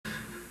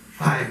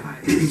Hi.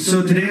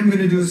 So today I'm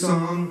going to do a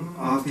song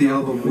off the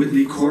album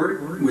Witley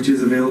Court, which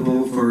is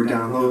available for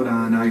download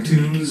on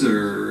iTunes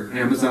or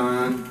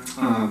Amazon.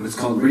 It's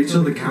called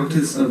Rachel, the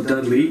Countess of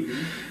Dudley,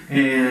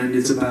 and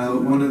it's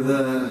about one of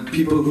the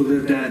people who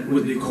lived at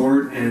Witley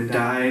Court and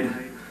died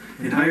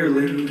in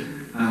Ireland,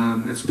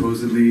 and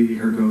supposedly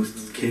her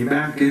ghost came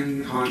back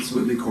and haunts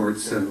Witley Court,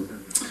 so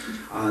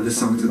this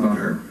song's about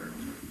her.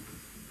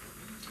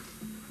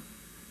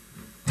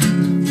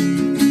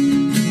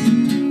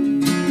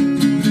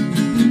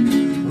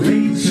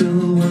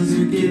 Rachel was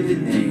her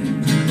given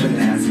name, but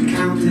as a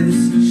countess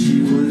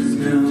she was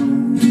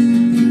known.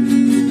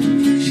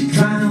 She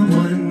drowned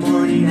one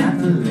morning at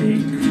the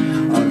lake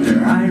of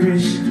their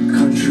Irish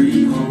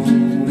country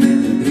home,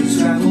 and the news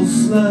travels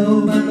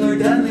slow, but Lord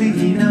Dudley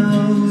he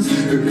knows.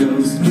 Her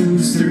ghost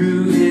moves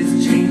through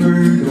his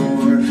chamber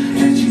door,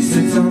 and she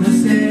sits on the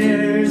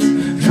stairs,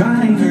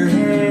 drying her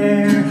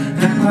hair,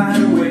 not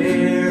quite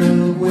aware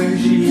of where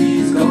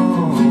she's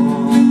gone.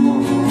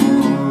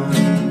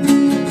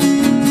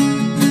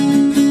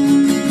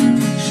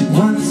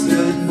 Once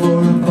stood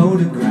for a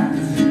photograph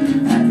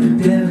at the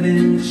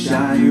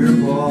Devonshire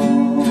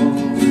ball,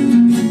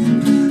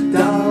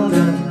 dolled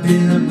up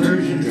in a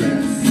Persian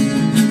dress,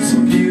 so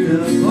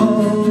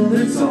beautiful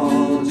it's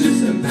all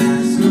just a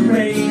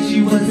masquerade.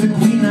 She was the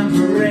queen of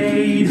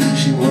parade,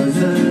 she was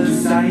a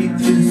sight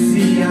to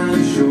see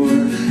I'm sure,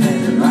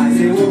 and her eyes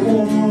they were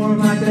warm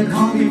like the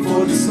calm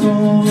before the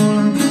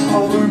storm.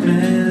 All were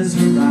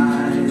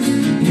mesmerized,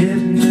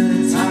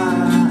 hypnotized.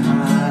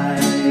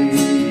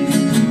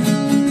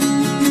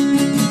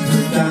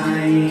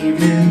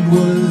 Diamond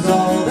was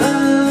all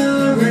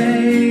the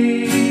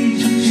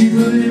rage, she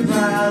put it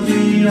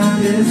proudly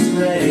on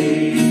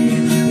display.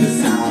 The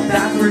South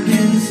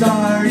African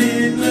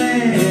started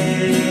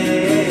blaze.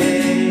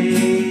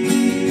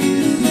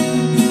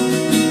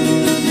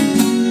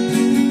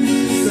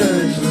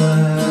 Such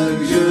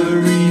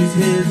luxuries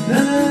hid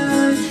the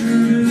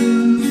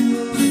truth.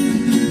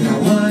 Now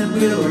what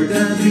will Lord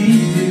Dudley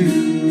do?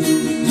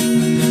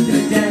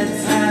 The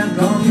debts have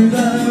gone through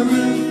the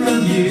roof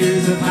from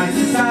years of high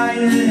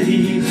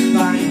society,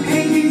 buying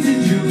paintings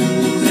and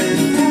jewels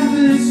and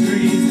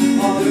tapestries,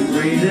 all the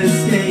great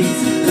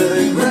estates,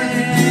 the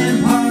grand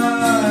parties.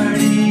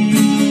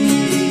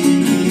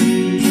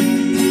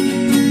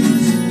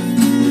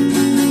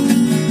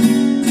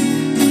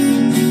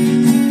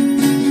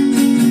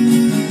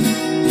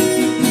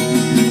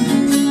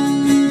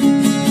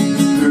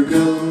 Her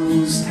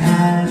ghost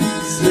had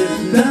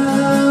slipped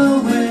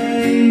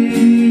away,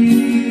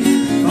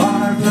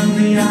 far from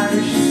the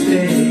Irish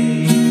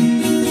estate,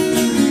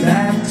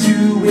 back to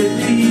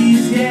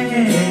Witley's gate.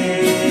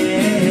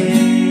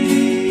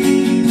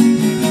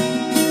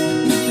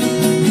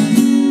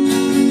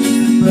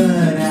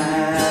 But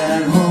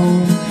at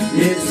home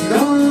it's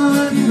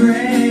gone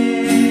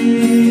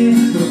gray,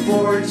 the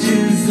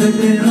fortune's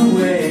slipping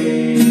away.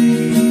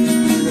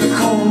 The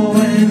coal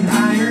and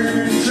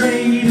iron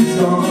trade has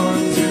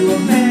gone to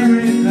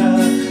America,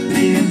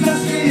 the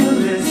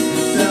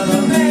industrialists of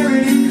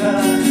America,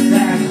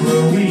 that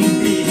growing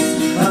beast,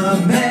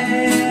 America.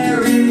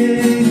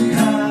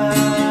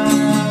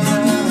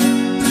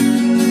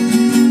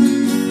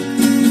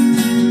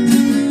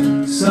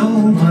 So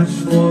much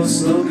for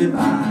slow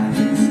goodbyes,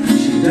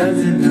 she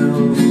doesn't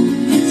know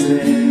he's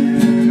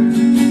there.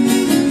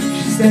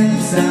 She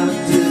steps out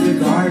to the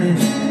garden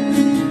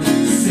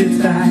and sits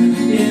back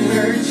in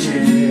her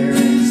chair,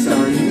 and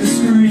starting to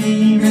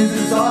scream, is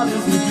this all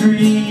just a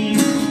dream?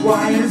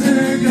 Why has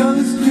her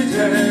ghost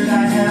returned?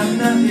 I have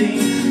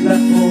nothing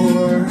left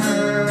for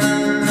her.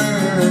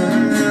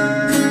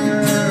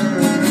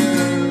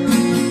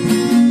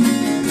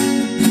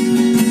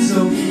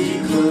 So he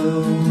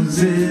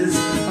closes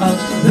up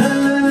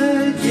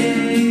the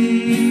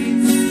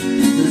gates,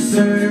 the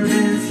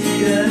servants he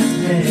does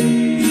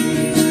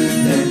pay,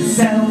 then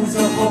sells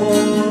the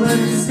whole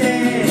estate.